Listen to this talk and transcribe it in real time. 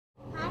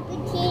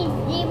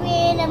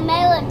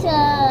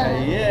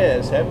America.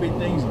 Yes, happy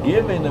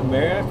Thanksgiving,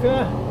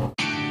 America.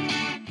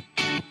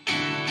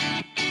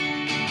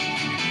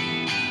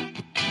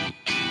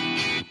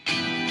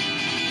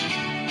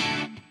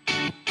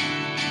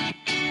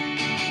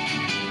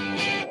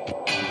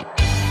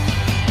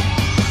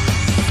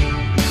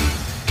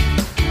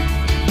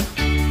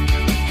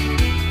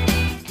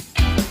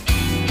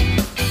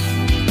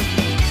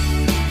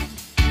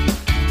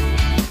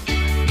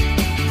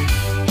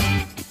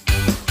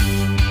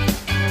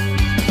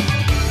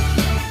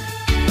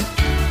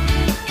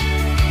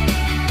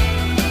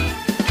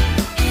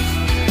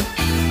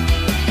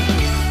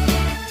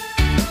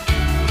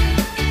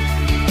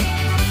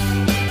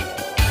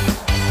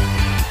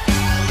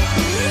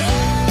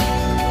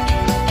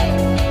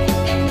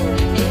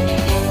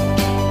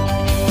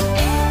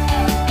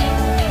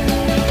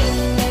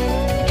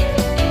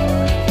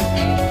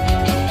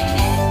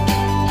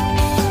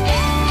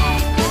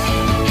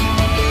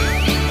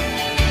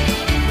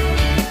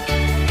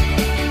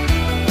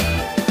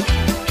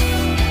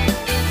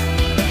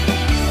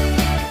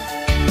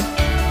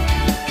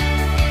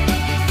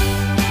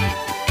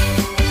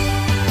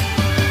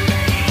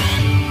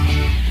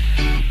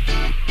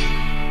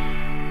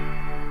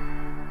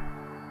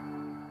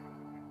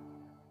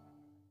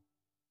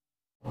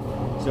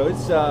 So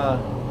it's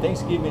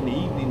Thanksgiving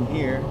evening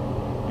here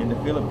in the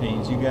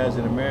Philippines. You guys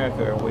in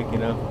America are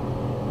waking up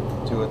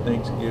to a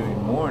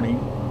Thanksgiving morning,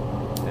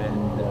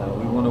 and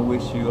we want to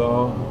wish you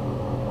all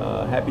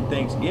happy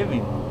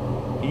Thanksgiving.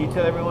 Can you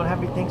tell everyone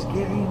happy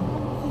Thanksgiving?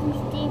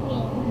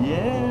 Thanksgiving.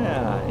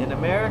 Yeah, in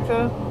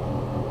America.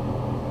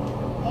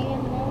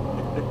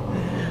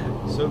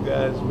 So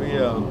guys,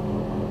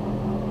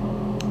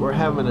 we're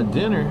having a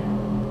dinner.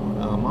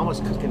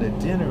 Mama's cooking a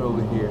dinner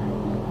over here.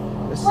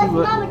 Let's see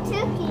What's Mama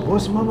cooking?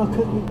 What's Mama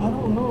cooking? I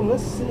don't know.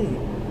 Let's see.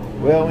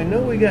 Well, we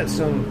know we got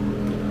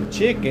some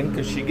chicken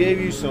because she gave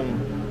you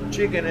some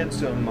chicken and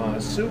some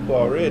soup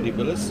already.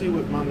 But let's see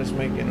what Mama's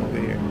making over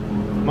here.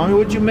 Mommy,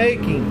 what you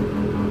making?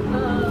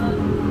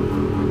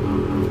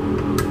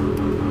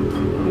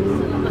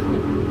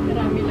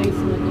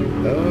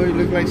 Oh, it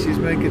looks like she's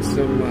making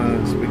some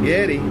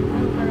spaghetti.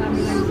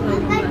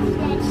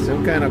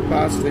 Some kind of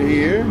pasta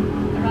here.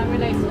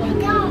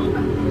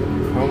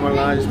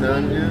 Caramelized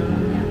onion.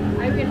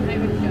 I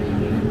will show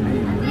you.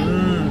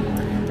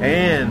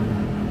 And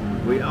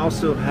we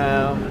also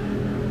have,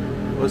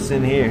 what's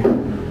in here?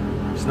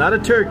 It's not a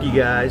turkey,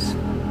 guys.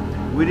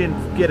 We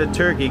didn't get a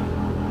turkey,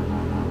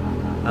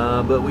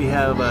 but we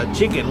have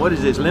chicken. What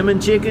is this? Lemon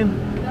chicken?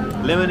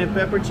 Lemon and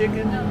pepper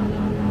chicken?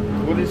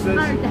 What is this?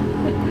 I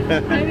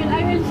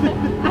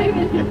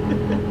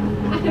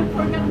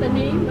forgot the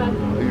name, but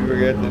You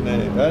forgot the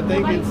name. I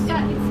think but it's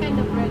kind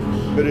of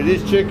French. but it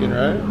is chicken,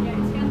 right? Yeah,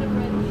 it's kind of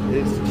French.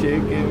 It's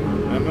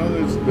chicken. I know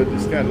this, but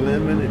it's got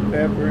lemon and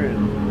pepper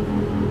and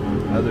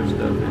other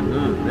stuff in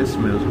it. This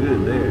smells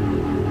good there.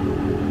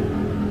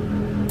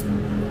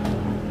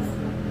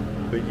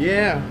 But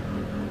yeah,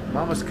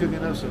 Mama's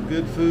cooking up some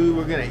good food.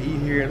 We're gonna eat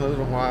here in a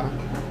little while,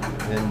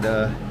 and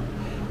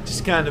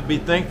just kind of be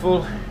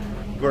thankful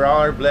for all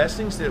our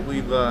blessings that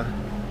we've had.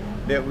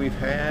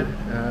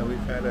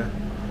 We've had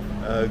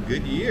a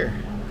good year,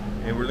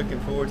 and we're looking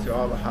forward to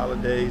all the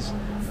holidays.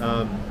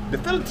 The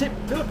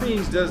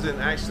Philippines doesn't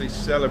actually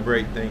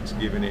celebrate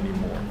Thanksgiving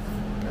anymore.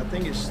 I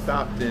think it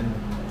stopped in,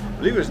 I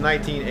believe it was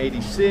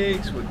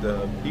 1986 with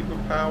the People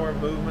Power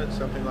movement,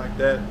 something like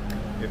that,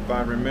 if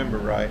I remember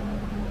right.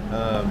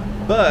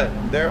 But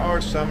there are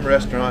some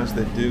restaurants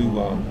that do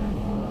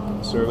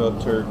serve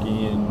up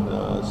turkey and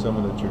some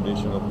of the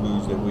traditional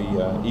foods that we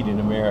eat in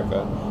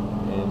America,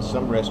 and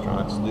some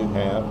restaurants do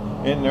have.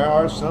 And there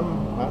are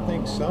some, I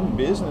think some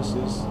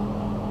businesses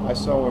I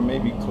saw were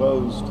maybe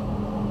closed,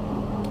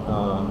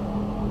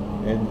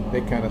 and they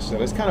kind of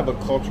sell. It's kind of a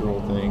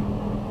cultural thing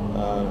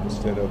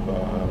instead of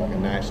like a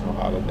national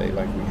holiday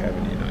like we have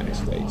in the United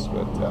States.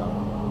 But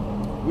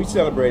we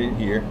celebrate it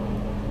here.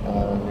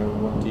 We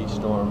want to teach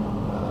Storm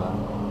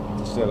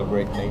to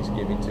celebrate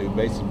Thanksgiving too.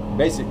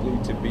 Basically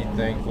to be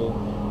thankful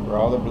for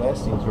all the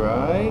blessings,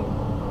 right?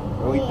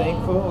 Are we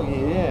thankful?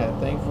 Yeah,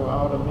 thankful for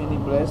all the many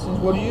blessings.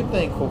 What are you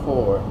thankful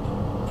for?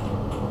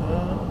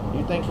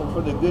 You thankful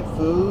for the good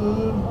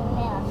food?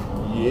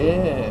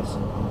 Yes.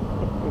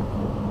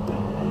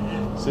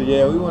 So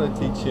yeah, we want to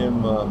teach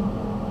him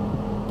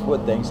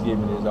what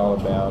Thanksgiving is all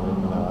about,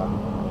 and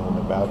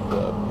about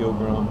the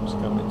pilgrims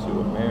coming to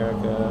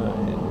America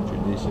and the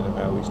tradition of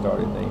how we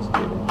started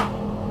Thanksgiving,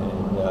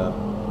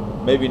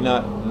 and maybe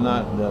not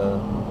the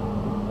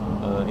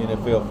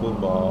NFL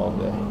football all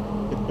day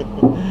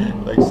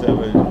like some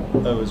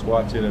of us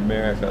watch in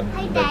America.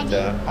 Hi, But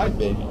Daddy. hi,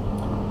 baby.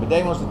 But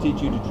Dad wants to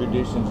teach you the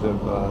traditions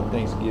of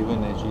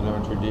Thanksgiving as you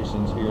learn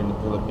traditions here in the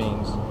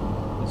Philippines.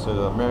 And so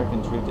the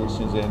American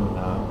traditions and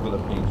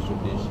Philippines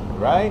traditions,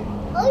 right?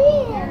 Oh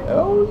yeah.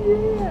 Oh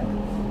yeah.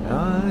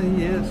 Ah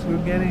yes,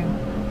 we're getting.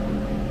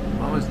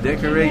 Mama's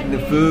decorating the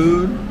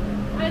food.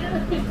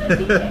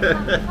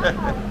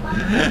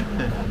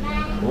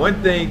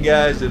 One thing,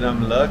 guys, that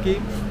I'm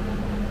lucky,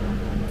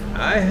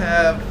 I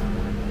have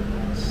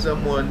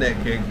someone that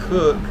can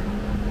cook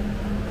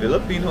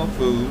Filipino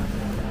food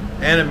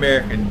and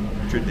American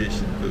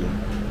tradition food.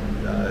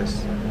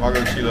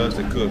 Margot, she loves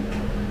to cook,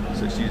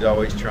 so she's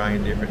always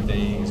trying different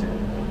things.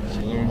 And she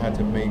learned how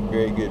to make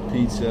very good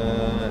pizza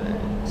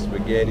and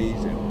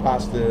spaghettis and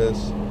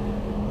pastas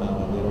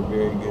that are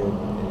very good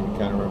and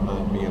kind of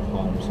remind me of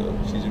home. So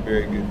she's a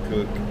very good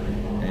cook,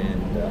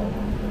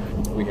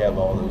 and we have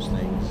all those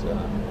things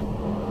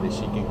that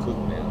she can cook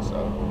now,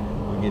 so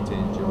we get to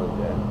enjoy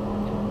that.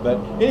 But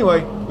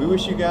anyway, we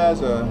wish you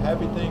guys a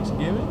happy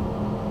Thanksgiving,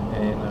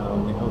 and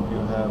we hope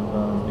you'll have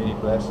many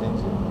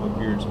blessings, and hope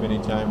you're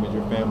spending time with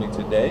your family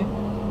today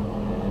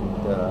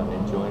and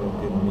enjoying a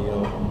good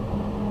meal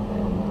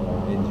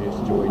and just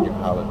enjoying your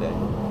holiday.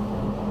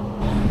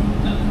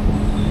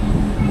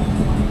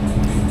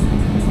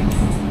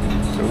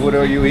 So what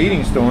are you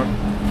eating, Storm?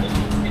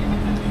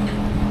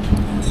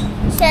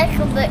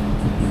 Chocolate.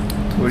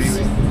 What are you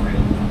eating?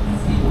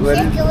 What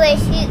is- Chocolate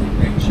soup.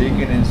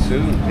 Chicken and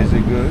soup. Is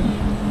it good?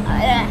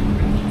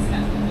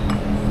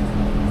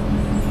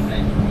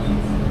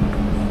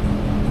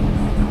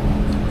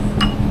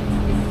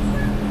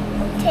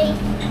 Okay,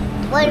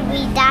 what do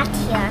we got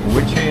here?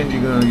 Which hand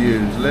you gonna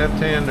use? Left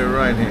hand or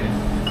right hand?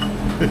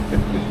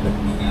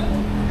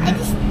 I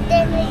just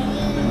didn't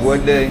use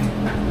One day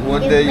Your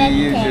you left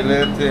use your hand.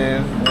 left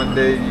hand, one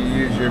day you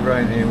use your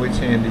right hand. Which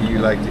hand do you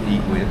like to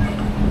eat with?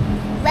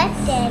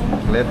 left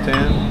hand. Left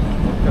hand?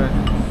 Okay.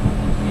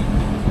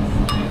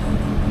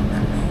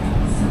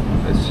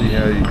 Let's see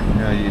how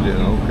you do.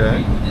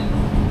 Okay.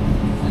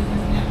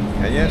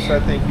 Yes, I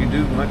think you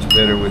do much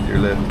better with your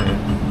left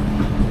hand.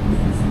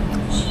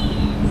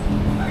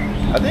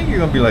 I think you're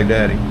gonna be like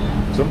Daddy.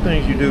 Some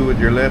things you do with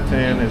your left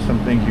hand and some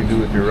things you do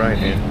with your right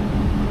hand.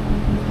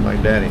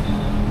 Like Daddy.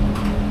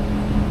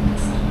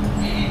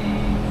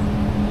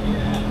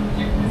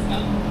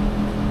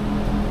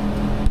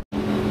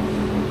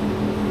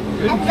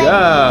 Good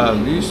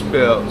job. You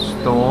spelled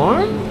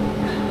Storm,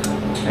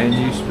 and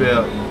you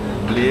spelled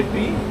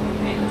Blippi,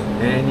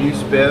 and you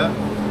spelled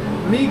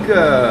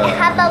Mika,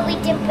 How about we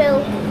just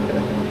build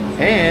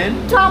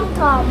and Tom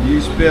Tom?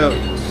 you spelled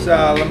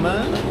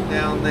Solomon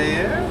down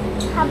there.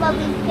 How about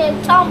we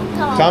build Tom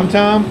Tom? Tom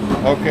Tom?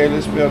 Okay,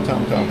 let's spell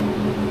Tom Tom.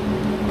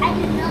 I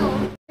don't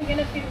know. I'm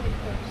gonna film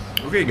it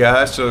first. Okay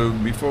guys, so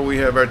before we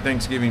have our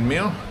Thanksgiving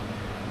meal,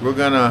 we're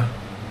gonna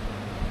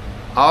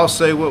all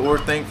say what we're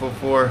thankful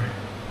for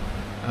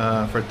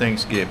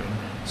Thanksgiving.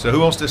 So who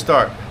wants to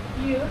start?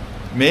 You?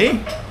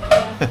 Me?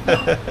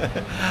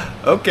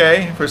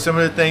 Okay, for some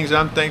of the things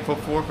I'm thankful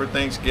for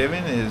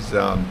Thanksgiving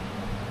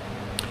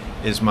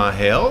is my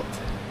health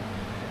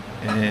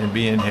and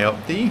being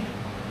healthy,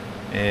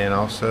 and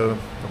also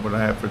what I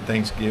have for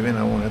Thanksgiving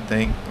I want to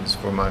thank is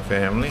for my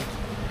family,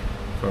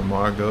 for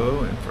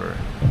Margot and for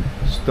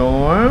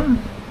Storm.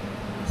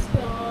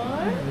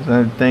 Star.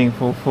 I'm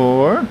thankful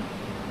for,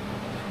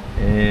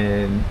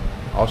 and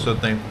also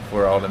thankful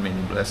for all the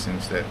many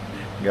blessings that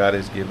God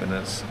has given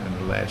us in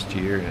the last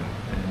year, and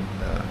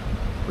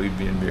we've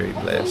been very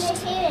blessed.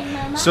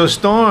 So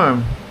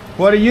Storm,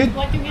 what are you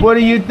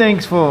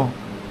thankful?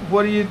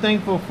 What are you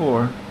thankful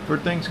for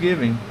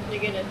Thanksgiving?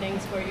 You're gonna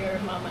thanks for your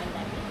mama and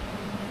daddy.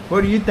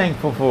 What are you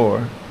thankful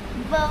for?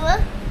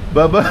 Bubba,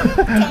 Bubba?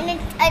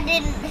 I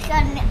didn't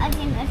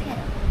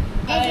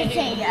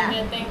say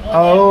that.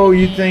 Oh,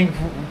 you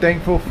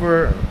thankful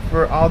for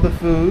all the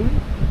food?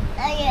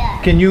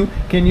 Yeah. Can you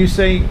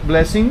say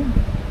blessing?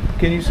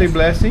 Can you say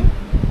blessing?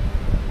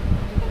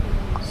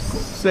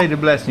 Say the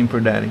blessing for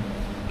Daddy.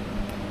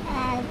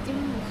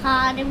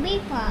 Heavenly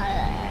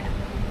Father.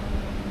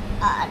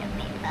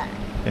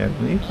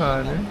 Heavenly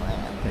Father,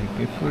 thank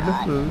you for the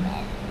food.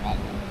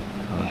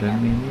 All the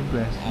many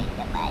blessings.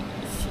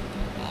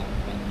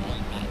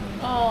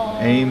 Oh.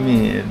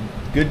 Amen.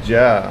 Good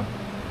job.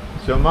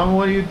 So, Mama,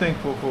 what are you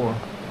thankful for?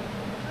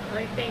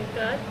 I thank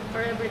God for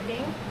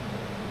everything.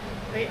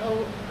 We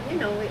owe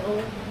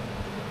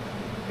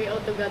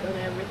to God on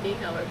everything.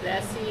 Our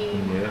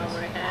blessing, Yes.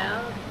 our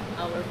health,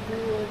 our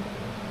food,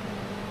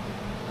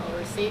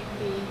 our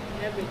safety,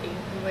 everything.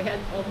 We had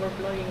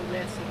overflowing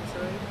blessings,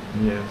 right?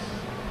 Yes.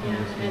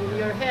 Yeah, and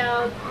your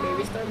health,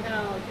 baby Storm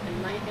health,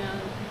 and my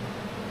health.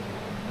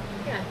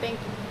 Yeah, thank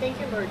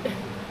you, Lord,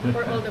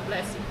 for all the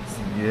blessings.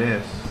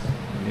 Yes.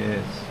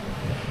 Yes.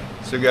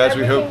 So, guys,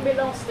 we Everything hope.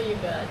 belongs to you,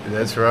 God.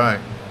 That's right.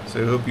 So,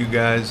 we hope you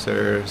guys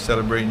are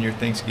celebrating your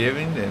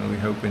Thanksgiving, and we're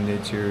hoping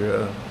that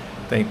you're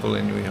thankful,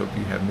 and we hope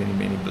you have many,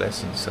 many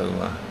blessings. So,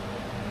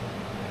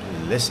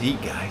 let's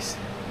eat, guys.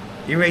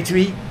 You ready to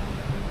eat?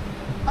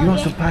 You want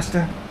Okay. some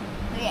pasta?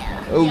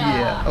 Yeah. Oh Yeah.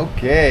 yeah.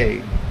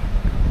 Okay.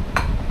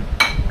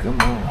 Come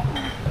on.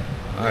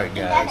 All right,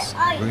 guys.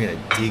 We're gonna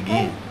dig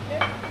in.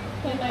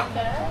 You like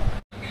that?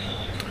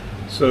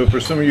 So, for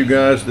some of you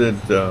guys that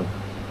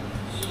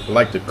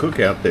like to cook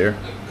out there,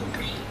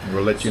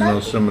 we'll let you know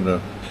some of the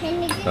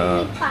Can you give me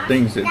pasta?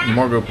 things that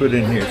Margot put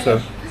in here. So,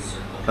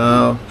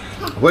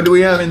 what do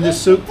we have in this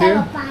soup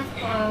here?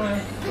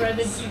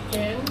 Shredded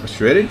chicken,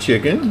 Shredded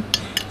chicken,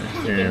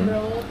 chicken and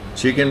broth.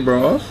 chicken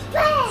broth. I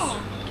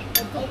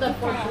put that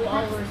for 2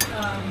 hours.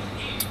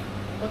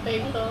 Put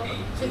potato,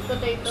 sweet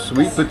potato,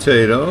 Sweet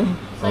potato.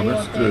 Oh,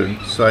 that's good.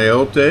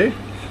 Sayote.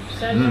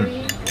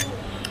 celery,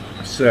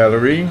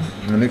 Celery.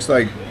 It looks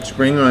like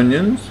spring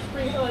onions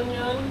spring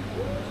onion,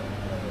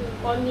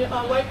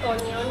 white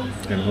onion,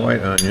 and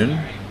white onion.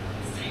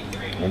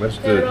 Oh, that's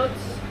good.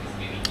 carrots,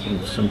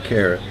 And some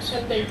carrots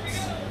and dates.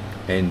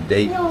 and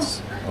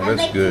dates. Oh,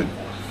 that's good.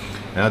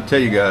 And I'll tell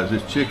you guys,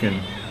 this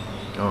chicken.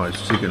 Oh,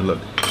 this chicken, look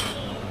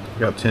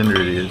how tender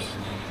it is.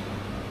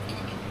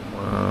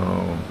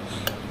 Wow.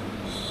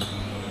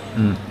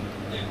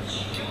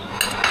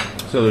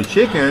 So the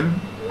chicken,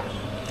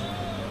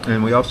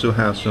 and we also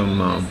have some,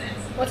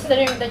 What's the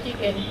name of the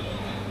chicken?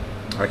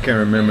 I can't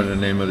remember the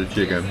name of the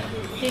chicken.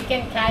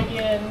 Chicken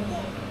Cajun.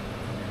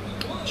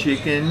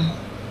 Chicken,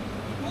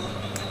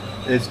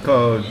 it's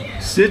called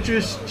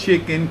Citrus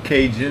Chicken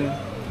Cajun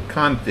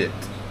Confit.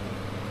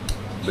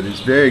 But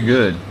it's very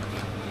good.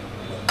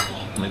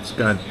 It's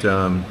got,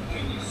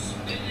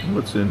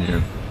 what's in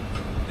here?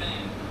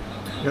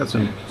 Got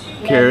some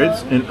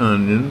carrots and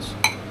onions,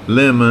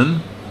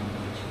 lemon,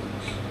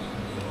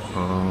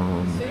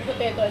 Sweet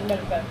potato and bell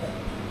pepper.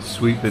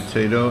 sweet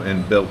potato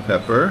and bell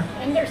pepper.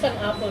 And there's an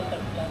apple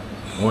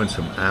too. Oh, and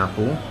some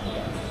apple.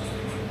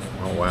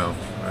 Oh wow!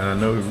 And I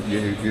know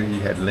you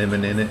had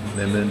lemon in it,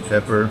 lemon,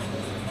 pepper,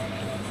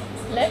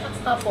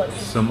 Apples.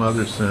 some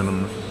other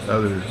cinnamon,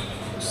 other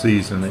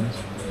seasonings,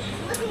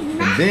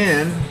 and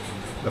then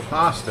the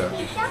pasta,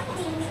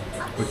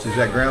 which is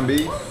that ground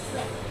beef,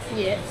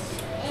 Yes.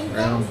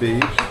 ground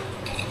beef,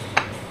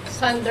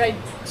 Sun-dried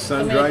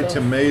sun-dried tomato.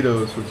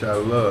 tomatoes, which I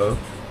love,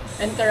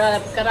 And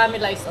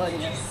caramelized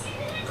onions.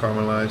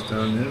 caramelized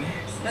onion.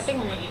 Nothing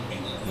more.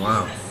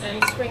 Wow,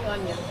 And spring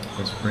onion.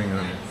 and spring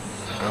onion.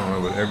 I don't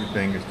know, but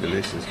everything is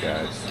delicious,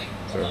 guys.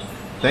 So,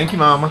 thank you,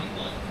 Mama.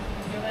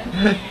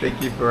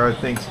 Thank you for our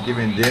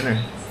Thanksgiving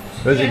dinner.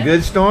 Was it Yeah.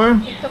 good,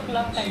 Storm? It took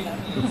long time now.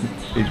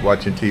 He's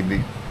watching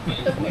TV.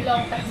 It took me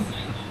long time.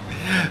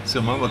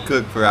 So Mama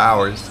cooked for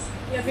hours.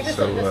 Yeah, because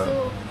So, of the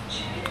soup.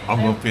 I'm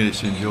gonna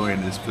finish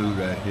enjoying this food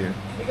right here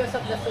Because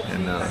of the soup.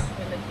 and, we packed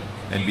with the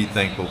chicken. and be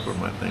thankful for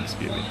my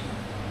Thanksgiving.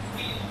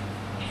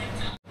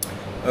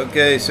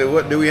 Okay, so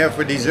what do we have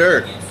for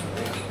dessert?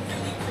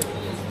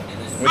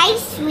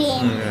 Ice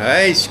cream.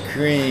 Ice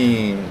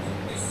cream.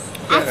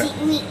 After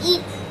we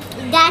eat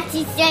that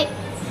dessert,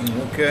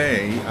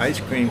 Okay, ice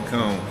cream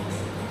cone.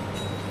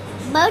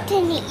 Bo,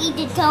 can you eat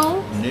the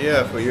cone?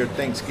 Yeah, for your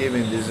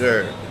Thanksgiving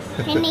dessert.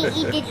 Can you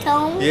eat the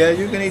cone? Yeah,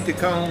 you can eat the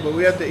cone, but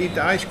we have to eat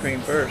the ice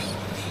cream first.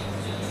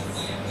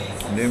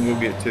 And then we'll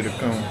get to the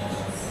cone.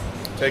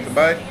 Take a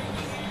bite.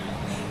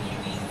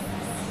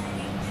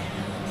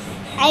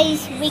 I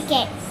just lick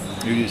it.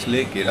 You just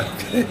lick it,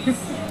 okay?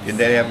 Can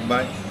Daddy have a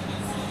bite?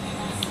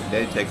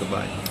 Daddy take a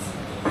bite.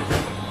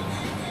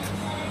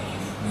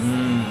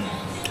 Mmm.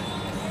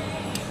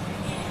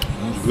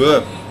 It's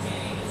good.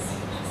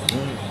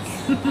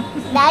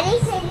 Daddy,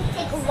 can you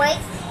take a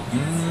bite?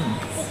 Mmm.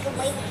 Take a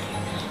bite.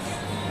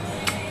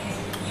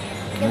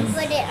 Then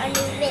put it on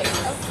your lips,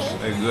 okay?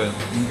 Very good.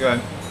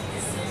 Okay.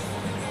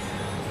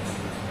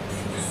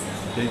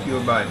 Take you a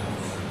bite.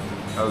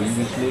 Oh, you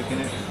just licking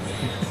it?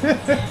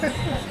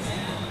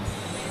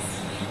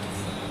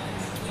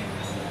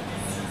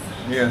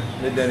 Yeah,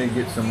 let Daddy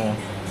get some more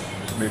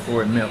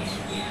before it melts.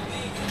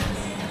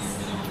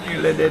 You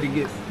let Daddy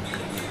get.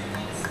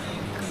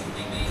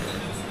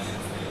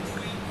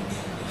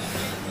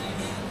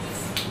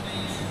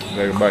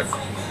 Take a bite.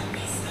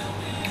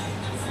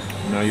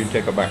 Now you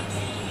take a bite.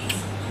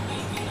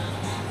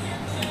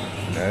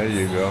 There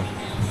you go.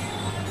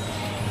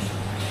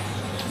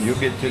 You'll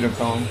get to the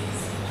cone.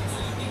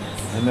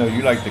 I know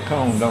you like the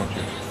cone, don't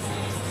you?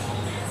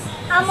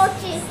 How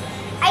much is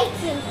ice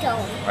cream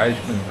cone? Ice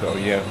cream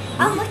cone, yeah.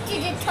 How much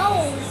is the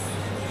cone?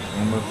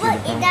 How much is Look, the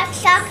is cone? that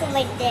chocolate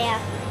right there?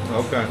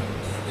 Okay.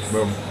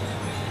 Well,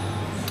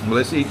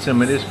 let's eat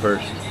some of this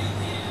first.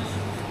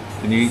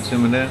 Can you eat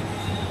some of that?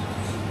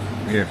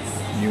 Here.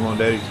 You want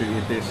Daddy to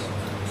eat this?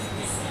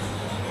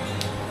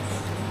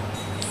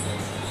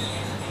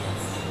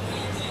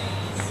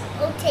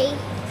 Okay,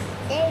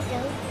 there you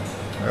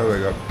go. There we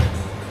go.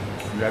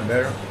 Is that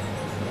better?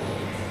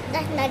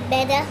 That's not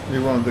better.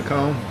 You want the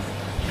cone?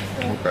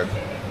 Okay.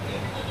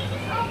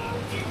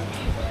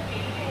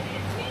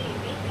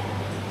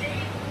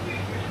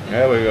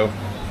 There we go.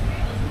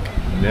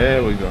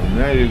 There we go.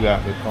 Now you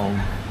got the cone.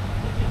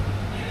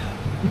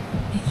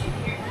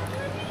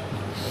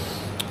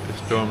 The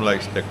Storm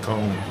likes the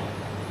cone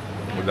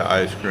with the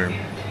ice cream.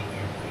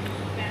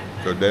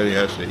 So Daddy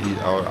has to eat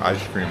all the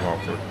ice cream off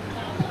her.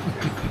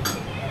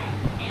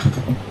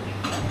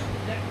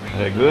 Is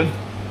that good?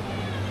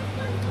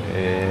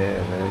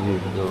 Yeah, there you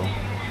go.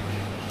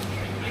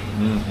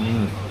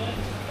 Mm-hmm.